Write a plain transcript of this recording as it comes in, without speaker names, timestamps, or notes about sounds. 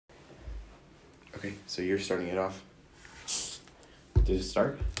Okay, so you're starting it off. Did it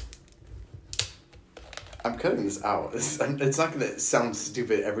start? I'm cutting this out. It's not going to sound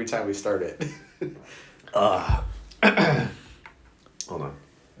stupid every time we start it. Hold on.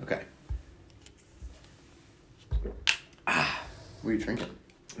 Okay. What are you drinking?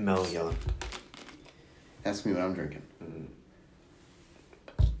 Mellow yellow. Ask me what I'm drinking.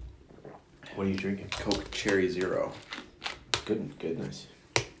 What are you drinking? Coke Cherry Zero. Goodness.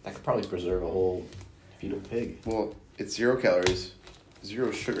 That could probably preserve a whole fetal pig. Well, it's 0 calories,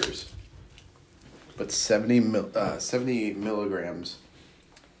 0 sugars, but 70 milligrams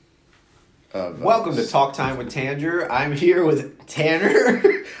of... Welcome to Talk Time with Tanger. I'm here with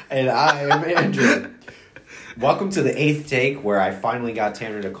Tanner, and I am Andrew. Welcome to the 8th take, where I finally got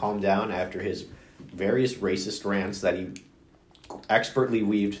Tanner to calm down after his various racist rants that he expertly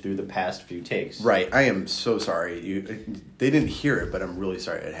weaved through the past few takes. Right, I am so sorry. They didn't hear it, but I'm really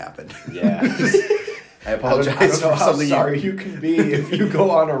sorry it happened. Yeah. I apologize I don't know for how something sorry you can be if you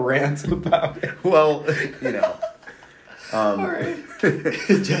go on a rant about it. Well, you know. All right.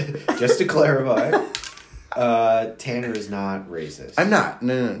 Just to clarify, Tanner is not racist. I'm not.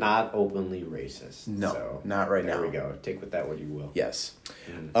 No. Not openly racist. No, so not right now. There we go. Take with that what you will. Yes.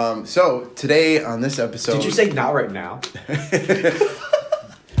 So, today on this episode... Did you say not right now?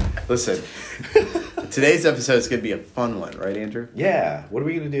 Listen. Today's episode is going to be a fun one, right, Andrew? Yeah. What are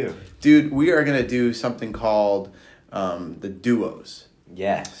we going to do? Dude, we are going to do something called the duos.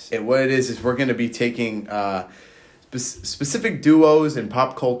 Yes. And what it is we're going to be taking specific duos in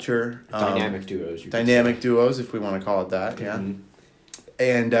pop culture. Dynamic duos. Dynamic duos, if we want to call it that, yeah. Mm-hmm.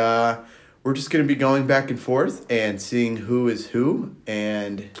 And we're just going to be going back and forth and seeing who is who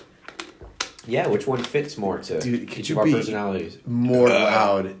and... Yeah, which one fits more to each of our personalities? More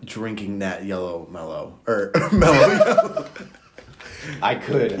loud drinking that yellow mellow. Or mellow yellow. I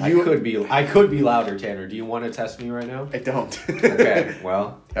could be louder, Tanner. Do you want to test me right now? I don't. Okay,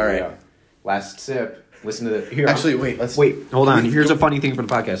 well. All right. Last sip. Listen to the... Here, actually, wait, hold on. Here's a funny thing for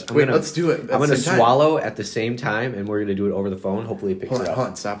the podcast. Let's do it. I'm going to swallow at the same time, and we're going to do it over the phone. Hopefully it picks it up. Hold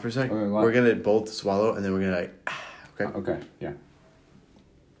on, stop for a second. We're going to both swallow, and then we're going to okay? Okay, yeah.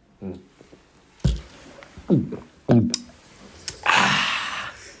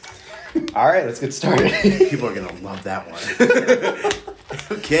 All right, let's get started. People are going to love that one.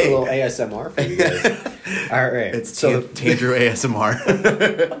 Okay. A little ASMR for you guys. All right. It's Tanger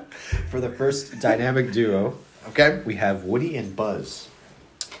ASMR. For the first dynamic duo, okay, we have Woody and Buzz.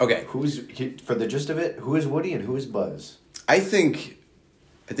 Okay. For the gist of it, who is Woody and who is Buzz? I think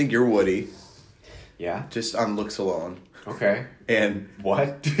you're Woody. Yeah? Just on looks alone. Okay. And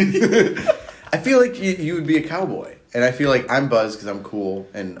what? I feel like you would be a cowboy. And I feel like I'm Buzz because I'm cool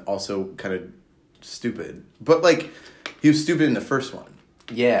and also kind of stupid. But, like, he was stupid in the first one.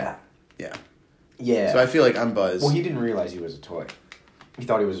 Yeah. Yeah. Yeah. So I feel like I'm Buzz. Well, he didn't realize he was a toy. He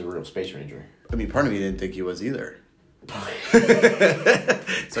thought he was a real space ranger. I mean, part of me didn't think he was either.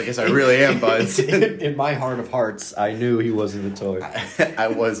 So I guess I really am Buzz. In my heart of hearts, I knew he wasn't a toy. I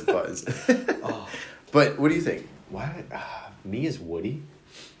was Buzz. Oh. But what do you think? What? Me as Woody?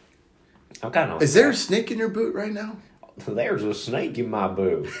 I'm kind of... Is there a snake in your boot right now? There's a snake in my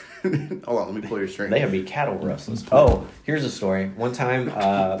boot. Hold on, let me pull your string. They have me cattle rustlers. Oh, here's a story. One time,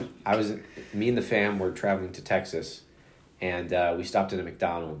 me and the fam were traveling to Texas, and we stopped at a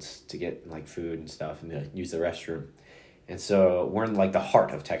McDonald's to get like food and stuff and use the restroom. And so we're in like the heart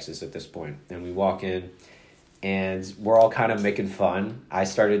of Texas at this point, and we walk in, and we're all kind of making fun. I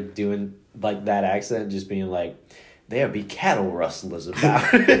started doing like that accent, just being like, "There be cattle rustlers about."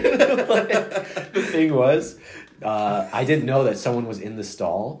 The thing was, I didn't know that someone was in the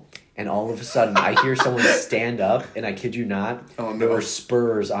stall, and all of a sudden I hear someone stand up, and I kid you not, there were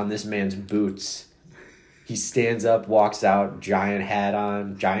spurs on this man's boots. He stands up, walks out, giant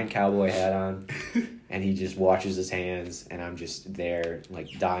cowboy hat on, and he just washes his hands, and I'm just there,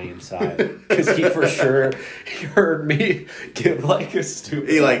 like, dying inside. Because he for sure heard me give, like, a stupid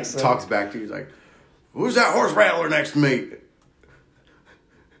He, like, accent. talks back to you, he's like, "Who's that horse rattler next to me?"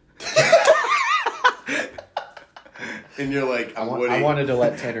 And you're like, I'm Woody. I wanted to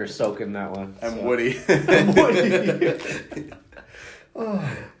let Tanner soak in that one. I'm Woody. I'm Woody. Oh,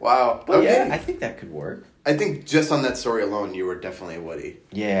 wow. But okay. yeah, I think that could work. I think just on that story alone, you were definitely a Woody.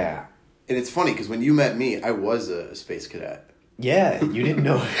 Yeah. And it's funny, because when you met me, I was a space cadet. Yeah, you didn't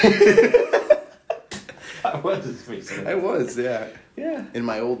know. I was a space cadet. I was, yeah. Yeah. In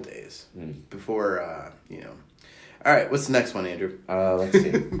my old days. Before, All right, what's the next one, Andrew? Let's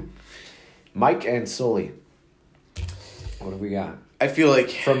see. Mike and Sully. What have we got? I feel like...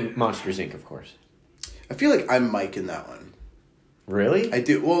 From Monsters, Inc., of course. I feel like I'm Mike in that one. Really? I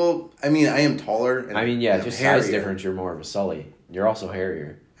do. Well, I mean, I am taller. And I mean, yeah, and just I'm hairier. size difference. You're more of a Sully. You're also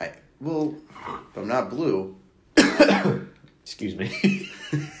hairier. Well, I'm not blue. Excuse me.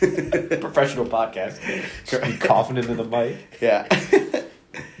 Professional podcast. You coughing into the mic. Yeah.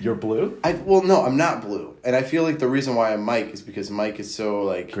 You're blue? Well, no, I'm not blue. And I feel like the reason why I'm Mike is because Mike is so,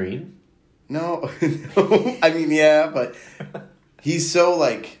 like... Green? No. No. I mean, yeah, but he's so,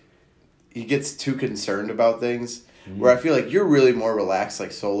 like... He gets too concerned about things. Where I feel like you're really more relaxed,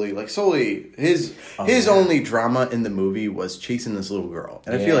 like Sully. Like, Sully, his only drama in the movie was chasing this little girl.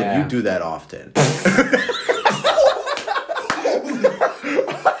 And I feel like you do that often.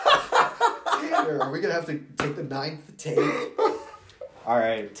 Are we gonna have to take the 9th take? All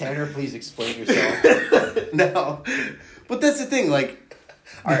right, Tanner, please explain yourself. No. But that's the thing, like...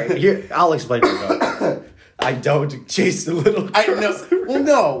 All right, here, I'll explain myself. I don't chase the little girls. I know. Well,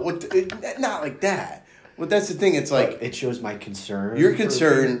 no. Not like that. But that's the thing. It's like... It shows my concern. Your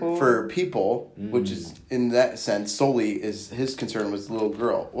concern for people, which is, in that sense, solely is... His concern was the little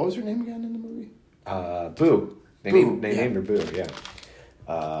girl. What was her name again in the movie? Boo. They Boo, named her Boo,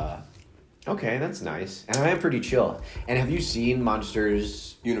 yeah. Okay, that's nice. And I am pretty chill. And have you seen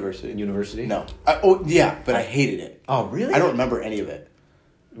Monsters University? No. Yeah, but I hated it. Oh, really? I don't remember any of it.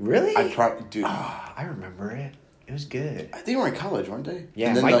 Really? Dude. Oh, I remember it. It was good. They were in college, weren't they? Yeah,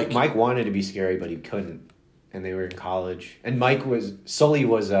 and then, Mike wanted to be scary, but he couldn't. And they were in college. And Sully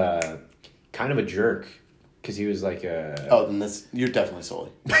was kind of a jerk. Because he was like a... Oh, then you're definitely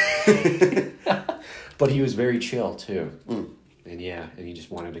Sully. But he was very chill, too. Mm. And yeah, and he just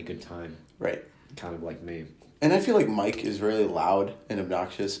wanted a good time. Right. Kind of like me. And I feel like Mike is really loud and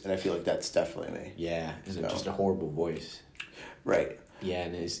obnoxious, and I feel like that's definitely me. Yeah, and just a horrible voice. Right. Yeah,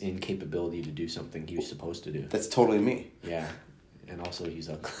 and his incapability to do something he was supposed to do. That's totally me. Yeah, and also he's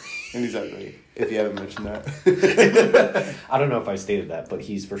ugly. And he's ugly, if you haven't mentioned that. I don't know if I stated that, but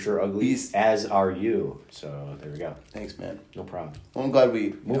he's for sure ugly, as are you. So, there we go. Thanks, man. No problem. Well, I'm glad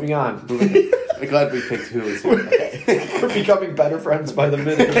we... Moving on. I'm glad we picked who was here. Okay. We're becoming better friends by the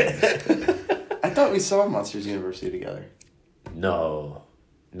minute. I thought we saw Monsters University together. No.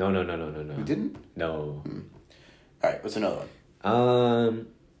 No. We didn't? No. All right, what's another one?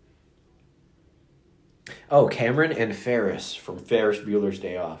 Cameron and Ferris from Ferris Bueller's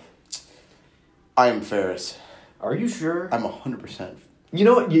Day Off. I am Ferris. Are you sure? I'm 100%. You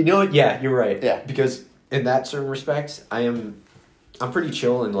know what? Yeah, you're right. Yeah. Because in that certain respects, I'm pretty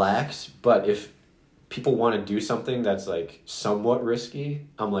chill and lax, but if people want to do something that's like somewhat risky,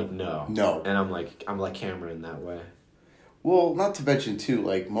 I'm like, no. No. And I'm like Cameron in that way. Well, not to mention too,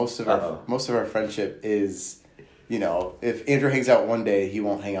 like most of our friendship is, if Andrew hangs out one day, he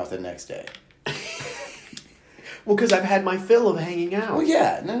won't hang out the next day. Well, because I've had my fill of hanging out. Well,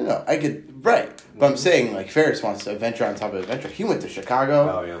 yeah, no, I could, right. But I'm saying, like, Ferris wants to adventure on top of adventure. He went to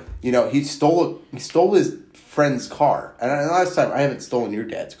Chicago. Oh, yeah. He stole his friend's car. And last time, I haven't stolen your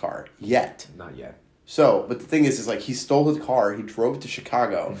dad's car yet. Not yet. So, but the thing is like, he stole his car, he drove to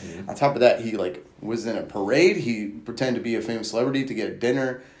Chicago. Mm-hmm. On top of that, he, like, was in a parade. He pretended to be a famous celebrity to get a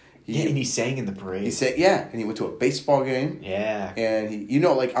dinner. And he sang in the parade. And he went to a baseball game. Yeah. And he,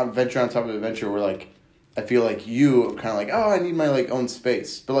 like, on Adventure on top of Adventure, where, like, I feel like you are kind of like, I need my, like, own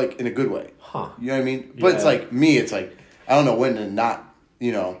space. But, like, in a good way. Huh. You know what I mean? But it's like, me, it's like, I don't know when to not,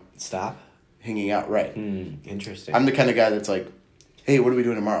 stop hanging out, right. Interesting. I'm the kind of guy that's like, hey, what are we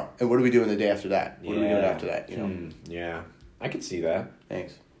doing tomorrow? And what are we doing the day after that? What are we doing after that, Yeah. I could see that.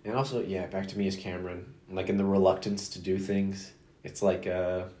 Thanks. And also, yeah, back to me as Cameron. Like, in the reluctance to do things. It's like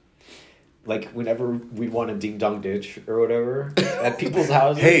whenever we want to ding-dong ditch or whatever at people's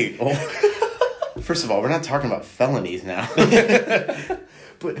houses. Hey, first of all, we're not talking about felonies now.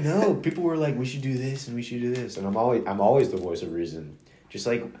 But no, people were like, we should do this and we should do this. And I'm always the voice of reason. Just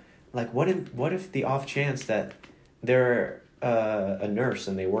like what if the off chance that they're a nurse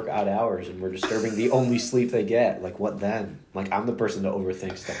and they work odd hours and we're disturbing the only sleep they get? Like, what then? Like, I'm the person to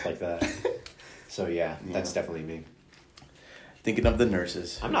overthink stuff like that. So yeah, that's definitely me. Thinking of the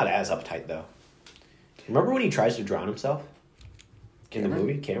nurses. I'm not as uptight, though. Remember when he tries to drown himself? In the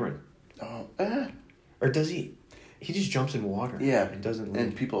movie? Cameron. Oh, Or does he? He just jumps in water. Yeah. And doesn't leave.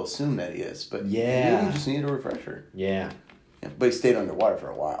 And people assume that he is, but yeah. Maybe he just needed a refresher. Yeah. But he stayed underwater for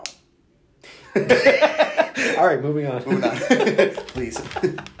a while. All right, moving on. Please.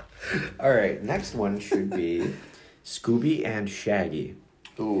 All right, next one should be Scooby and Shaggy.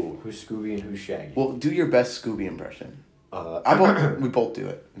 Ooh. Who's Scooby and who's Shaggy? Well, do your best Scooby impression. We both do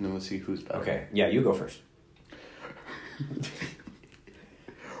it, and then we'll see who's better. Okay, yeah, you go first.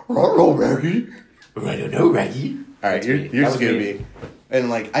 Raggy. I don't know, Raggy. All right, you're Scooby. And,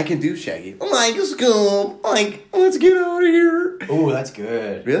 like, I can do Shaggy. Like, Scoob. Like, let's get out of here. Oh, that's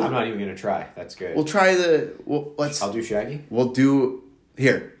good. Really? I'm not even going to try. That's good. We'll try let's... I'll do Shaggy. We'll do...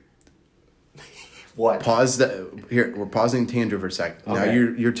 Here. What? Pause Here, we're pausing Tandrew for a sec. Okay. Now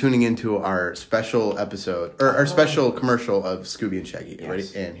you're tuning into our special episode, or our special commercial of Scooby and Shaggy. Yes. Ready?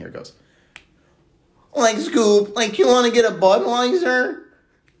 And here it goes. Like, Scoob, like, you want to get a Budweiser?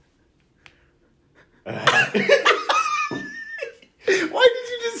 Why did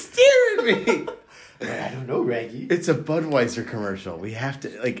you just stare at me? I don't know, Raggy. It's a Budweiser commercial. We have to,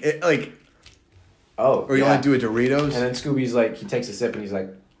 like... Oh, Or you want to do a Doritos? And then Scooby's like, he takes a sip and he's like...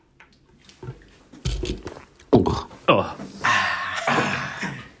 Oh.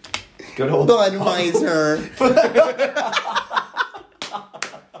 Good old... Budweiser.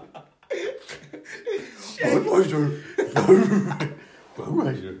 Budweiser.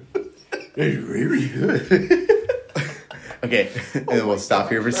 Budweiser. It's really good. Okay, and then we'll stop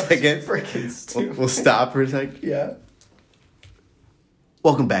here for a second. Freaking stupid. We'll stop for a second. Yeah.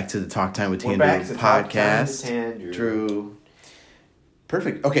 Welcome back to the Talk Time with We're Tandrew back to Talk Time podcast. with Tandrew. Drew.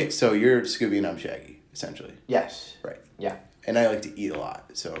 Perfect. Okay, so you're Scooby and I'm Shaggy, essentially. Yes. Right. Yeah. And I like to eat a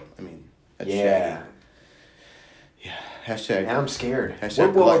lot, so, I mean, that's Yeah. Shaggy. Yeah. Hashtag. And I'm scared. Hashtag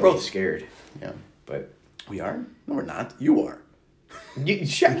We're gluttony. both scared. Yeah. But... We are? No, we're not. You are.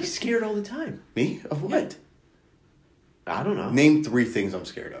 Shaggy's scared all the time. Me? Of what? I don't know. Name 3 things I'm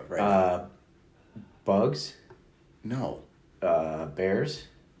scared of right now. Bugs. No. Bears.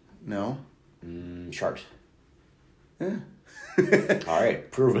 No. Sharks. Yeah. All right,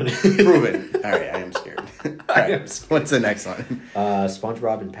 proven. Proven. All right, I am scared. All right, what's the next one?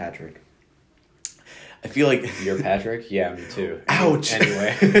 Spongebob and Patrick. I feel like You're Patrick? Yeah, me too. Ouch.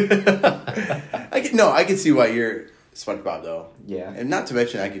 Anyway. I can see why you're SpongeBob though. Yeah. And not to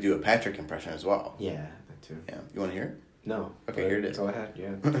mention I could do a Patrick impression as well. Yeah, that too. Yeah. You want to hear it? No. Okay, here it is. Go ahead. Yeah,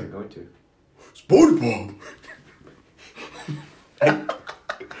 I'm going to. SpongeBob.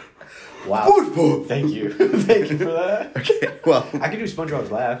 Wow. SpongeBob. Thank you. Thank you for that. Okay. Well, I could do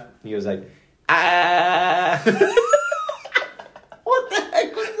SpongeBob's laugh. He was like, ah. what the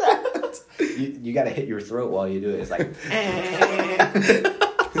heck was that? You got to hit your throat while you do it. It's like,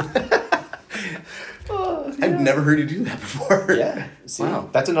 I've never heard you do that before. yeah. See, Wow.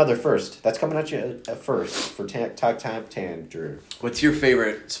 That's another first. That's coming at you at first for Talk Time Tandrew. What's your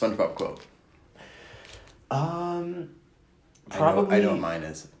favorite SpongeBob quote? Probably. I know what mine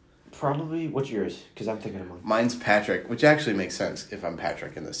is. Probably. What's yours? Because I'm thinking of mine. Mine's Patrick, which actually makes sense if I'm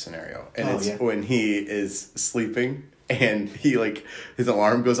Patrick in this scenario. And it's when he is sleeping and he his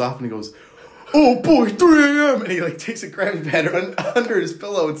alarm goes off and he goes, "Oh boy, 3 a.m. And he takes a Krabby Patty under his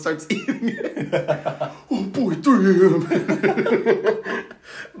pillow and starts eating it. Oh boy, 3 a.m.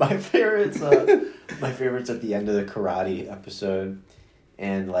 My favorite's at the end of the karate episode,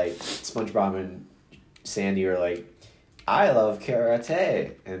 and SpongeBob and Sandy are like, "I love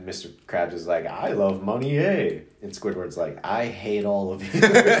karate," and Mr. Krabs is like, "I love money, eh?" And Squidward's like, "I hate all of you."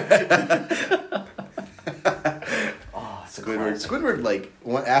 Oh, Squidward,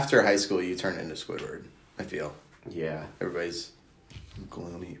 after high school, you turn into Squidward, I feel. Yeah. Everybody's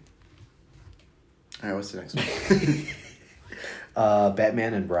gloomy. All right, what's the next one?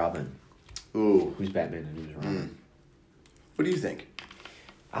 Batman and Robin. Ooh. Who's Batman and who's Robin? What do you think?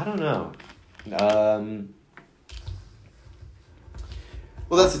 I don't know.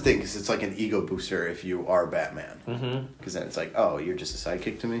 Well, that's the thing, because it's like an ego booster if you are Batman. Mm-hmm. Because then it's like, oh, you're just a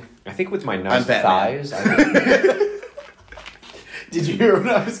sidekick to me? I think with my nice Batman. thighs. Did you hear what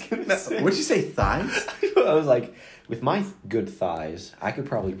I was going to say? What'd you say, thighs? I was like, with my good thighs, I could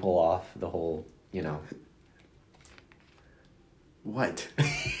probably pull off the whole, What?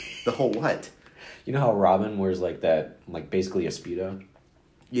 The whole what? You know how Robin wears basically a Speedo?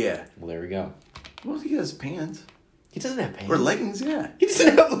 Yeah. Well, there we go. Well, he has pants. He doesn't have pants. Or leggings, yeah. He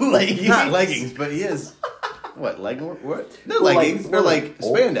doesn't have leggings. Not leggings, but he has... What, what? They're Well, leggings. They're old-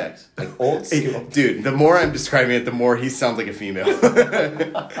 spandex. Old school. Dude, the more I'm describing it, the more he sounds like a female.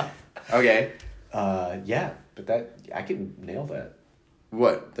 Okay. Yeah, but I can nail that.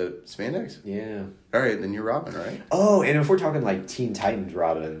 What, the spandex? Yeah. All right, then you're Robin, right? Oh, and if we're talking Teen Titans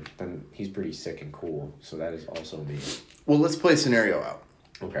Robin, then he's pretty sick and cool. So that is also me. Well, let's play a scenario out.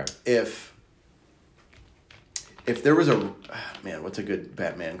 Okay. If there was a... Man, what's a good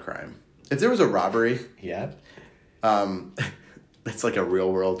Batman crime? If there was a robbery... Yeah. That's like a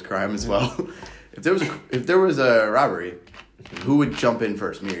real world crime as well. If there was a robbery, who would jump in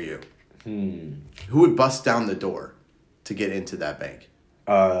first, me or you? Who would bust down the door to get into that bank?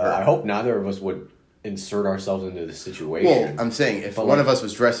 I hope neither of us would insert ourselves into the situation. Well, I'm saying if one of us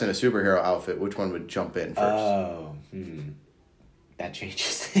was dressed in a superhero outfit, which one would jump in first? Oh, that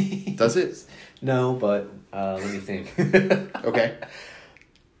changes things. Does it? No, but let me think. Okay.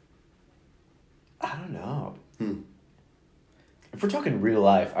 I don't know. If we're talking real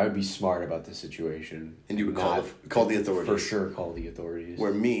life, I would be smart about the situation. And you would call the authorities. For sure, call the authorities.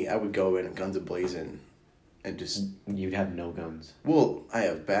 Where me, I would go in guns a-blazing and just... You'd have no guns. Well, I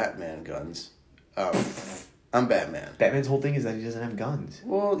have Batman guns. I'm Batman. Batman's whole thing is that he doesn't have guns.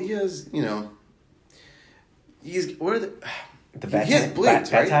 Well, he has, He's... What are the... He has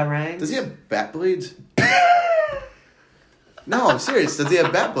blades, right? Batarangs? Does he have bat blades? No, I'm serious. Does he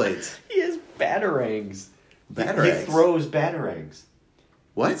have bat blades? He has batarangs. Batarangs? He throws batarangs.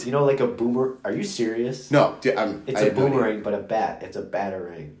 What? You know, like a boomer... Are you serious? No, dude, It's a boomerang, but a bat. It's a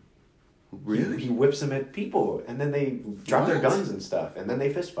batarang. Really? He whips them at people, and then they drop their guns and stuff, and then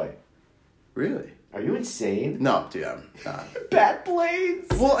they fist fight. Really? Are you insane? No, dude, I'm not. Bat blades?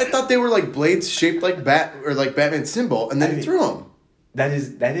 Well, I thought they were like blades shaped like bat or like Batman's symbol, and then he threw them. That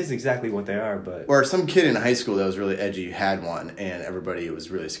is exactly what they are, but... Or some kid in high school that was really edgy had one, and everybody was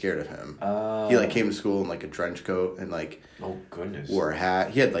really scared of him. He like came to school in like a trench coat and like... Oh, goodness. Wore a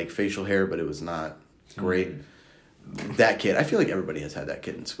hat. He had like facial hair, but it was not great. That kid, I feel like everybody has had that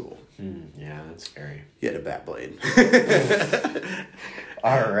kid in school. Yeah, that's scary. He had a bat blade.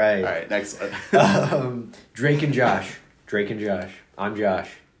 All right. All right, next one. Drake and Josh. I'm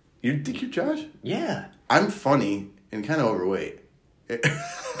Josh. You think you're Josh? Yeah. I'm funny and kind of overweight.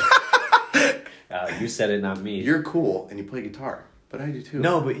 You said it, not me. You're cool and you play guitar, but I do too.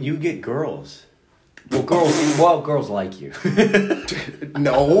 No, but you get girls. Well, girls like you.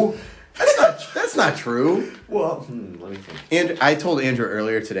 No, that's not true. Well, let me think. And I told Andrew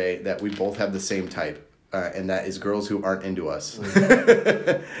earlier today that we both have the same type, and that is girls who aren't into us.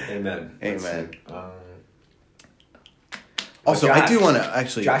 Amen. Amen. Also, Josh, I do want to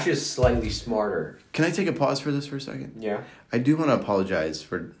actually... Josh is slightly smarter. Can I take a pause for this for a second? Yeah. I do want to apologize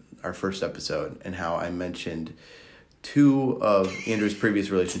for our first episode and how I mentioned 2 of Andrew's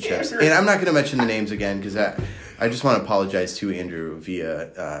previous relationships. And I'm not going to mention the names again because I just want to apologize to Andrew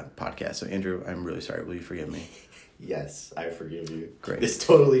via podcast. So, Andrew, I'm really sorry. Will you forgive me? Yes, I forgive you. Great. It's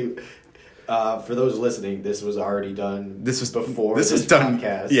totally... for those listening, this was already done before this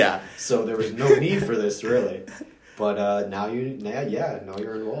podcast. Yeah. So there was no need for this, really. But now you're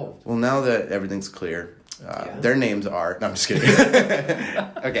involved. Well, now that everything's clear, their names are... No, I'm just kidding.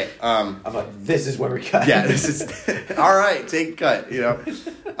 Okay. I'm like, this is where we cut. Yeah, this is... All right, take a cut,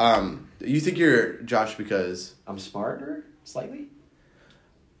 You think you're Josh because... I'm smarter? Slightly?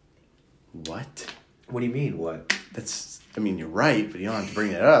 What? What do you mean, what? You're right, but you don't have to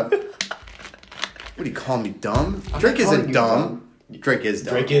bring it up. What do you call me, dumb? Drake isn't dumb. Drake is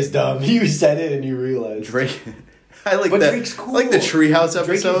dumb. Drake is dumb. You said it and you realized. Drake... I like that. Drake's cool. I like the Treehouse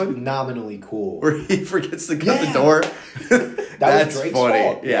episode. Drake is nominally cool. Where he forgets to cut the door. That's Drake's funny.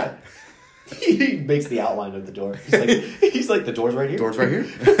 Fault. Yeah. He makes the outline of the door. He's like, the door's right here. Door's right here.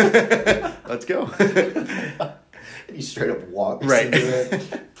 Let's go. And he straight up walks into it.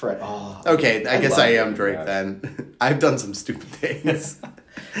 Okay, I guess I am Drake then. I've done some stupid things.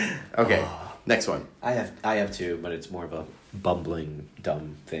 Okay, next one. I have 2, but it's more of a bumbling,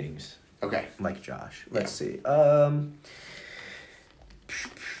 dumb things. Okay. Like Josh. Let's see.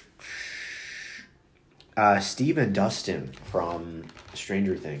 Steve and Dustin from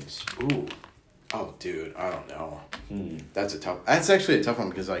Stranger Things. Ooh. Oh, dude, I don't know. That's actually a tough one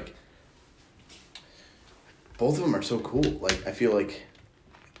because, like, both of them are so cool. Like, I think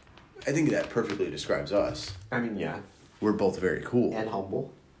that perfectly describes us. I mean, yeah. We're both very cool. And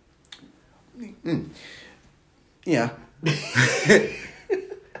humble. Yeah.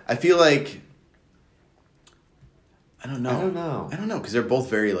 I feel like... I don't know because they're both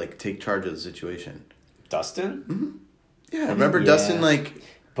very, like, take charge of the situation. Dustin? Mm-hmm. Yeah, remember Dustin, like...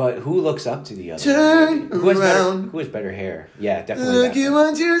 But who looks up to the other? Turn around. Who has better hair? Yeah, definitely. Look at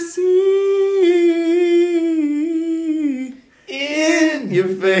what you see in your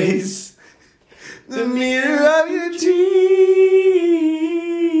face. The mirror of your dreams.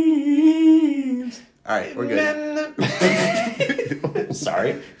 All right, we're good.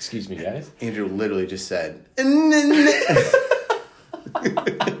 Sorry. Excuse me, guys. Andrew literally just said...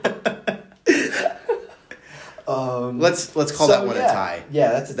 Let's call that one a tie.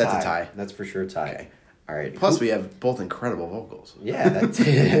 Yeah, that's a tie. That's for sure a tie. Okay. All right. Plus, we have both incredible vocals. Yeah, that's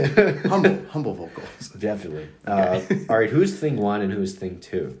it. humble vocals. Definitely. Okay. All right. Who's thing 1 and who's thing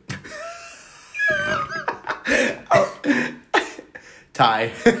 2?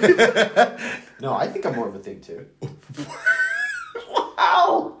 Tie. No, I think I'm more of a thing 2.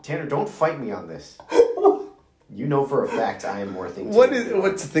 Wow. Tanner, don't fight me on this. You know for a fact I am more thing 2.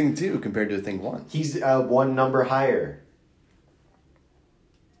 What's thing 2 compared to thing 1? He's 1 number higher.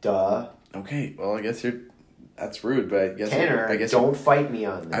 Duh. Okay, well, I guess that's rude, but I guess... Tanner, I guess don't fight me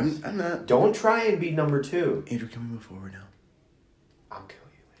on this. I'm not... Don't try and be number 2. Andrew, can we move forward now? I'll kill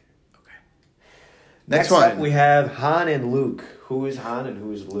you later. Okay. Next one. up, we have Han and Luke. Who is Han and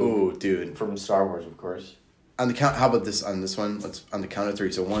who is Luke? Oh, dude. From Star Wars, of course. On the count... How about this on this one? Let's on the count of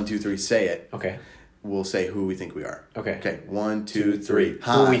 3. So 1, 2, 3, say it. Okay. We'll say who we think we are. Okay. Okay. 1, 2, 3.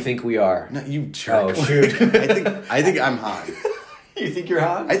 Han. Who we think we are. No, you jerk. Oh, shoot. I think I'm Han. You think you're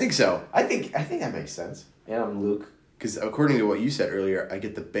Han? I think so. I think that makes sense. And I'm Luke. Because according to what you said earlier, I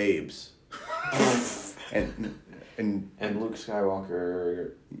get the babes. and Luke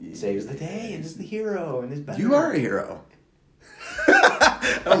Skywalker saves the day and is the hero and is better. You are a hero.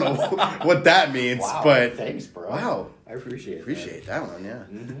 I don't know what that means, wow, but thanks, bro. Wow, I appreciate that one. Yeah,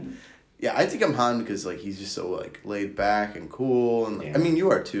 Mm-hmm. yeah. I think I'm Han because like he's just so like laid back and cool, and Yeah. I mean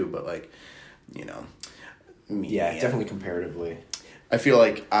you are too, but like, you know, me, Yeah, definitely comparatively. I feel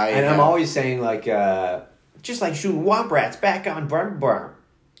like I'm always saying like, just like shooting womp rats back on Barn.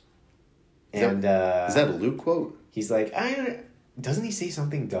 And is that a Luke quote? He's like, doesn't he say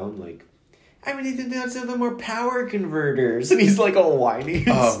something dumb like, I need to know some more power converters, and he's like all whiny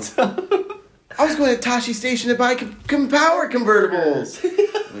and stuff. I was going to Tashi Station to buy power convertibles.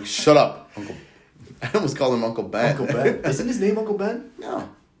 Like, shut up, Uncle. I almost called him Uncle Ben. Uncle Ben. Isn't his name Uncle Ben? No.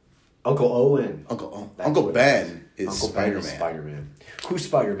 Uncle Owen. Uncle Ben is Uncle Spider-Man. Ben is Spider-Man. Who's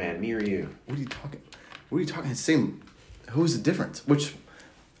Spider-Man? Me or you? What are you talking? Same. Who's the difference? Which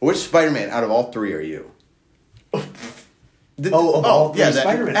Spider-Man out of all 3 are you? All 3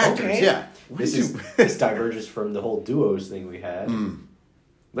 Spider-Man. Actors, okay. yeah. This diverges from the whole duos thing we had.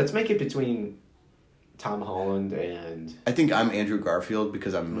 Let's make it between Tom Holland and... I think I'm Andrew Garfield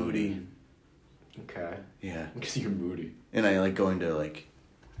because I'm moody. Okay. Yeah. Because you're moody. And I like going to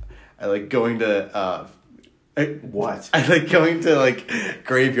what? I like going to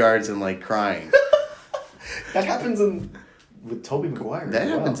graveyards and like crying. That happens with Tobey Maguire. That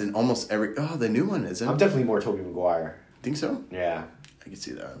happens in almost every... Oh, the new one isn't. I'm definitely more Tobey Maguire. Think so? Yeah. I can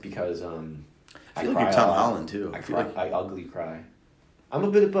see that. Because I I feel cry like you're Tom a lot. Holland too. I ugly cry. I'm a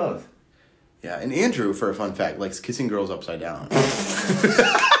bit of both. Yeah, and Andrew, for a fun fact, likes kissing girls upside down.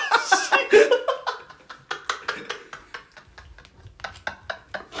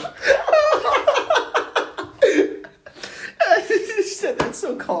 You said that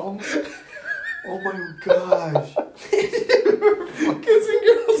so calm. Oh my gosh. Kissing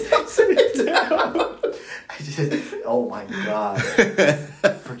girls upside down. Oh my god.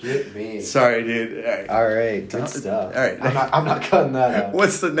 Forget me. Sorry, dude. All right. All right, good stuff. All right. I'm not cutting that out.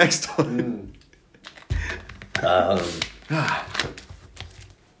 What's the next one?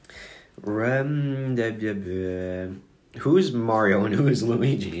 Who's Mario and who is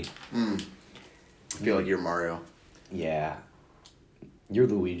Luigi? I feel like you're Mario. Yeah. You're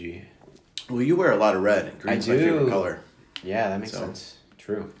Luigi. Well, you wear a lot of red. Green's my favorite color. Yeah, that makes sense.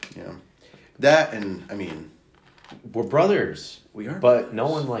 True. Yeah. That and, I mean... We're brothers. We are But brothers. no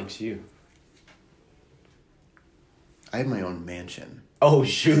one likes you. I have my own mansion. Oh,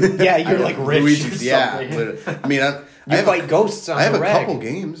 shoot. Yeah, you're like rich. Luigi's, or yeah. something. Literally. I mean, I You fight ghosts on I have the a reg. couple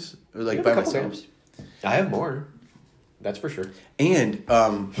games. Or like You have by a couple myself. games. I have more. That's for sure. And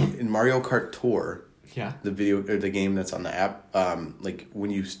in Mario Kart Tour... Yeah. The video or the game that's on the app, like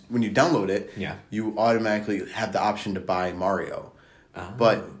when you download it, Yeah. you automatically have the option to buy Mario. Oh.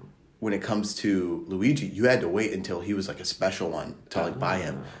 But when it comes to Luigi, you had to wait until he was like a special one to like buy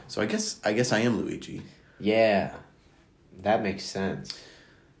him. So I guess I am Luigi. Yeah. That makes sense.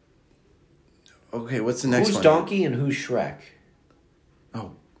 Okay, what's the next Who's one? Donkey and who's Shrek?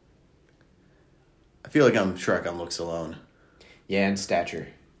 Oh. I feel like I'm Shrek on looks alone. Yeah, and stature.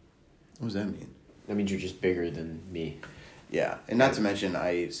 What does that mean? That means you're just bigger than me. Yeah, and not to mention,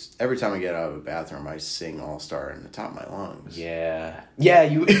 every time I get out of a bathroom, I sing All Star in the top of my lungs. Yeah. Yeah,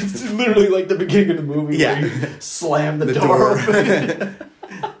 it's literally like the beginning of the movie Yeah. where you slam the door open.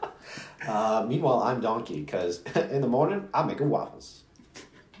 Meanwhile, I'm Donkey, because in the morning, I'm making waffles.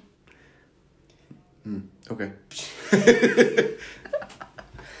 Okay.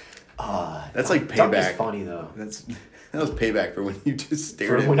 That's like payback. Donkey's funny, though. That was payback for when you just stared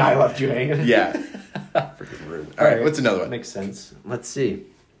For at when me. I left you hanging. Yeah. Freaking rude. All right, what's another one? Makes sense. Let's see.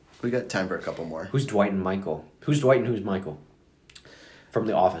 We got time for a couple more. Who's Dwight and Michael? Who's Dwight and who's Michael? From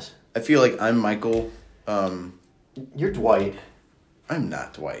The Office. I feel like I'm Michael. You're Dwight. I'm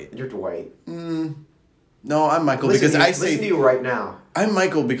not Dwight. You're Dwight. No, I'm Michael because listen to you right now. I'm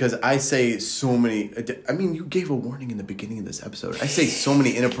Michael because I say so many... I mean, you gave a warning in the beginning of this episode. I say so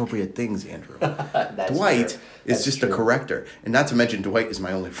many inappropriate things, Andrew. That's Dwight true. is just a true. corrector. And not to mention, Dwight is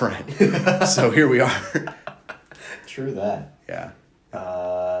my only friend. So here we are. True that. Yeah.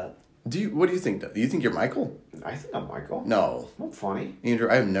 What do you think, though? Do you think you're Michael? I think I'm Michael. No. I'm funny. Andrew,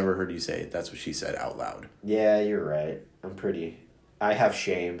 I've never heard you say "that's what she said" out loud. Yeah, you're right. I have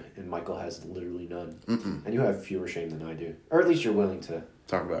shame, and Michael has literally none. Mm-mm. And you have fewer shame than I do. Or at least you're willing to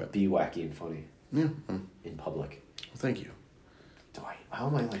talk about it. Be wacky and funny. Yeah. In public. Well, thank you. Dwight. How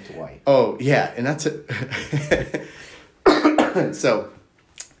am I like Dwight? Oh, yeah, and that's it. So,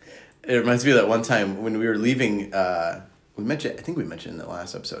 it reminds me of that one time when we were leaving, I think we mentioned in the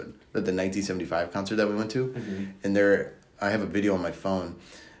last episode, the 1975 concert that we went to. Mm-hmm. And I have a video on my phone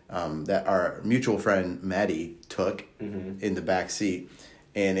that our mutual friend Maddie took in the back seat.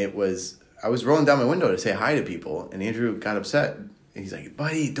 And I was rolling down my window to say hi to people, and Andrew got upset. He's like,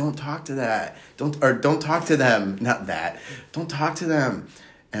 "Buddy, don't talk to that. Don't talk to them. Not that. Don't talk to them."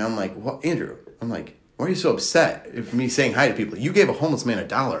 And I'm like, "What, Andrew?" I'm like, "Why are you so upset with me saying hi to people? You gave a homeless man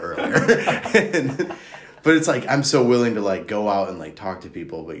 $1 earlier." But it's like, I'm so willing to like go out and like talk to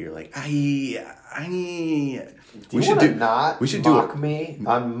people, but you're like, we should mock me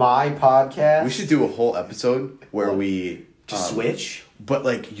on my podcast. We should do a whole episode where we just switch. But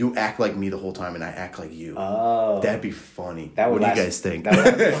like you act like me the whole time and I act like you. Oh, that'd be funny. What do you guys think?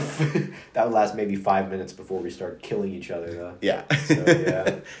 That would last maybe 5 minutes before we start killing each other, though. Yeah. So,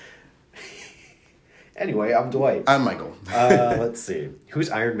 yeah. Anyway, I'm Dwight. I'm Michael. Let's see. Who's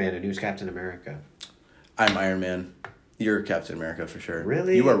Iron Man and who's Captain America? I'm Iron Man. You're Captain America for sure.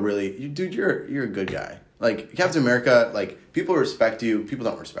 Really? You are really, dude. You're a good guy. Like Captain America, like people respect you. People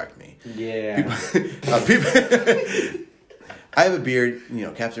don't respect me. Yeah. People. I have a beard. You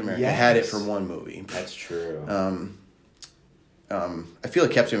know, Captain America had it for one movie. That's true. I feel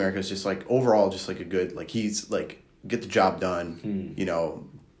like Captain America is just like overall just like a good, like he's like get the job done. You know,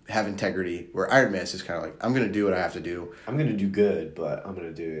 have integrity. Where Iron Man is just kind of like, I'm gonna do what I have to do. I'm gonna do good, but I'm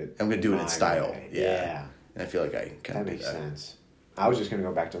gonna do it. I'm gonna do it in style. Way. Yeah. And I feel like I kind of makes sense. I was just gonna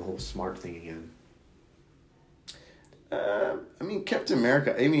go back to the whole smart thing again. I mean, Captain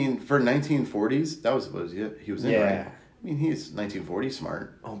America. I mean, for 1940s, that was he was in, right? I mean, he's 1940s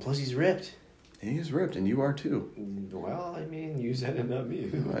smart. Oh, plus he's ripped. He is ripped, and you are too. Well, I mean, you said it, not me.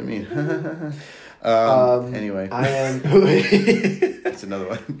 I mean, anyway. I am. That's another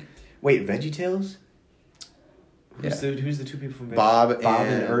one. Wait, VeggieTales? Who's the two people from VeggieTales? Bob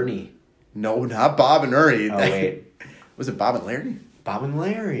and Ernie. No, not Bob and Ernie. Oh, wait. Was it Bob and Larry? Bob and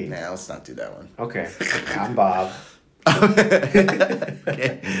Larry. Nah, let's not do that one. Okay. I'm Bob.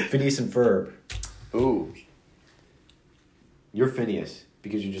 Okay. Phineas and Ferb. Ooh. You're Phineas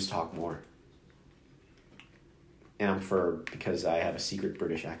because you just talk more. And I'm Ferb because I have a secret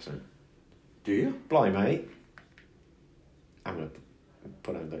British accent. Do you? Blimey, mate. I'm going to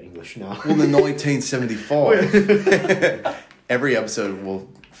put on the English now. Well, the 1975. Every episode we'll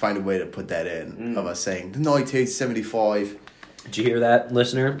find a way to put that in of us saying the 1975. Did you hear that,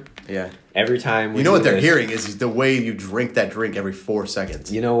 listener? Yeah. Every time you know what they're hearing is the way you drink that drink every 4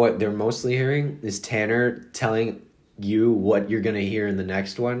 seconds. You know what they're mostly hearing is Tanner telling you what you're going to hear in the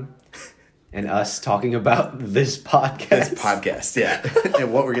next one. And us talking about this podcast. Yeah.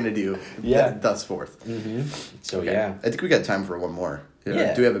 And what we're going to do thus forth. Mm-hmm. So, okay. yeah. I think we got time for one more.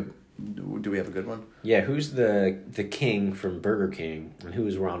 Yeah. Do we have a good one? Yeah, who's the king from Burger King and who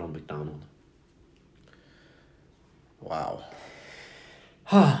is Ronald McDonald? Wow.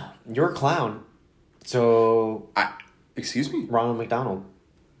 You're a clown. So... Excuse me? Ronald McDonald.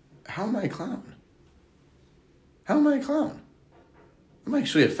 How am I a clown? I'm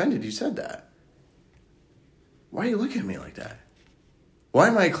actually offended you said that. Why are you looking at me like that? Why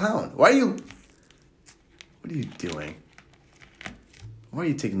am I a clown? What are you doing? Why are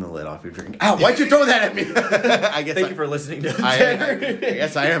you taking the lid off your drink? Ow, why'd you throw that at me? Thank you for listening to I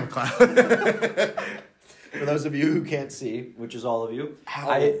guess I am a clown. For those of you who can't see, which is all of you,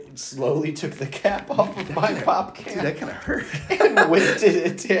 I slowly took the cap off of my pop can. Dude, that kind of hurt. And whipped it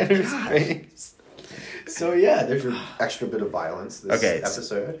at Tanner's face. So yeah, there's your extra bit of violence this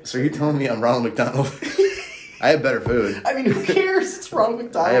episode. So you're telling me I'm Ronald McDonald? I have better food. I mean, who cares? It's Ronald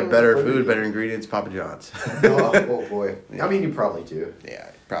McDonald. I have better food, better ingredients, Papa John's. Oh boy. I mean, you probably do. Yeah,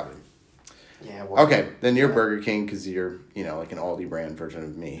 probably. Yeah. Well, okay, then you're Burger King because you're, like an Aldi brand version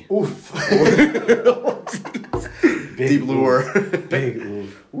of me. Oof. Deep lure. Big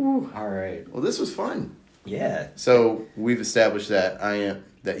oof. Ooh. All right. Well, this was fun. Yeah. So we've established that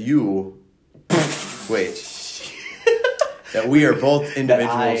that we are both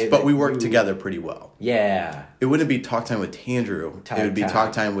individuals, but we work together pretty well. Yeah. It wouldn't be Talk Time with Tandrew. It would be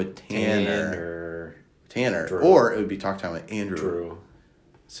Talk Time with Tanner. Drew. Or it would be Talk Time with Andrew. Drew.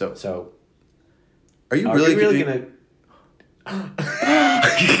 So are you really gonna...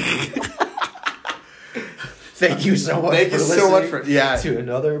 Thank you so much. Thank you so much for to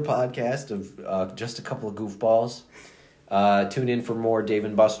another podcast of just a couple of goofballs. Tune in for more Dave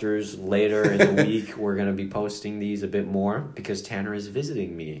and Buster's later in the week. We're going to be posting these a bit more because Tanner is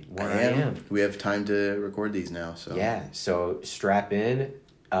visiting me where I am. We have time to record these now. So yeah, so strap in,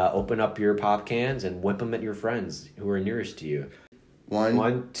 open up your pop cans, and whip them at your friends who are nearest to you.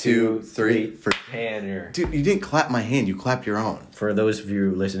 One, two, three for Tanner. Dude, you didn't clap my hand. You clapped your own. For those of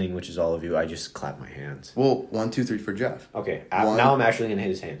you listening, which is all of you, I just clapped my hands. Well, 1, 2, 3 for Jeff. Okay, now I'm actually going to hit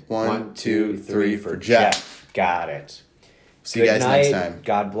his hand. 1, 2, 3 for Jeff. Got it. See you guys next time.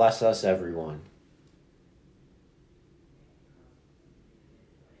 God bless us, everyone.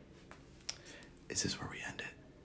 Is this where we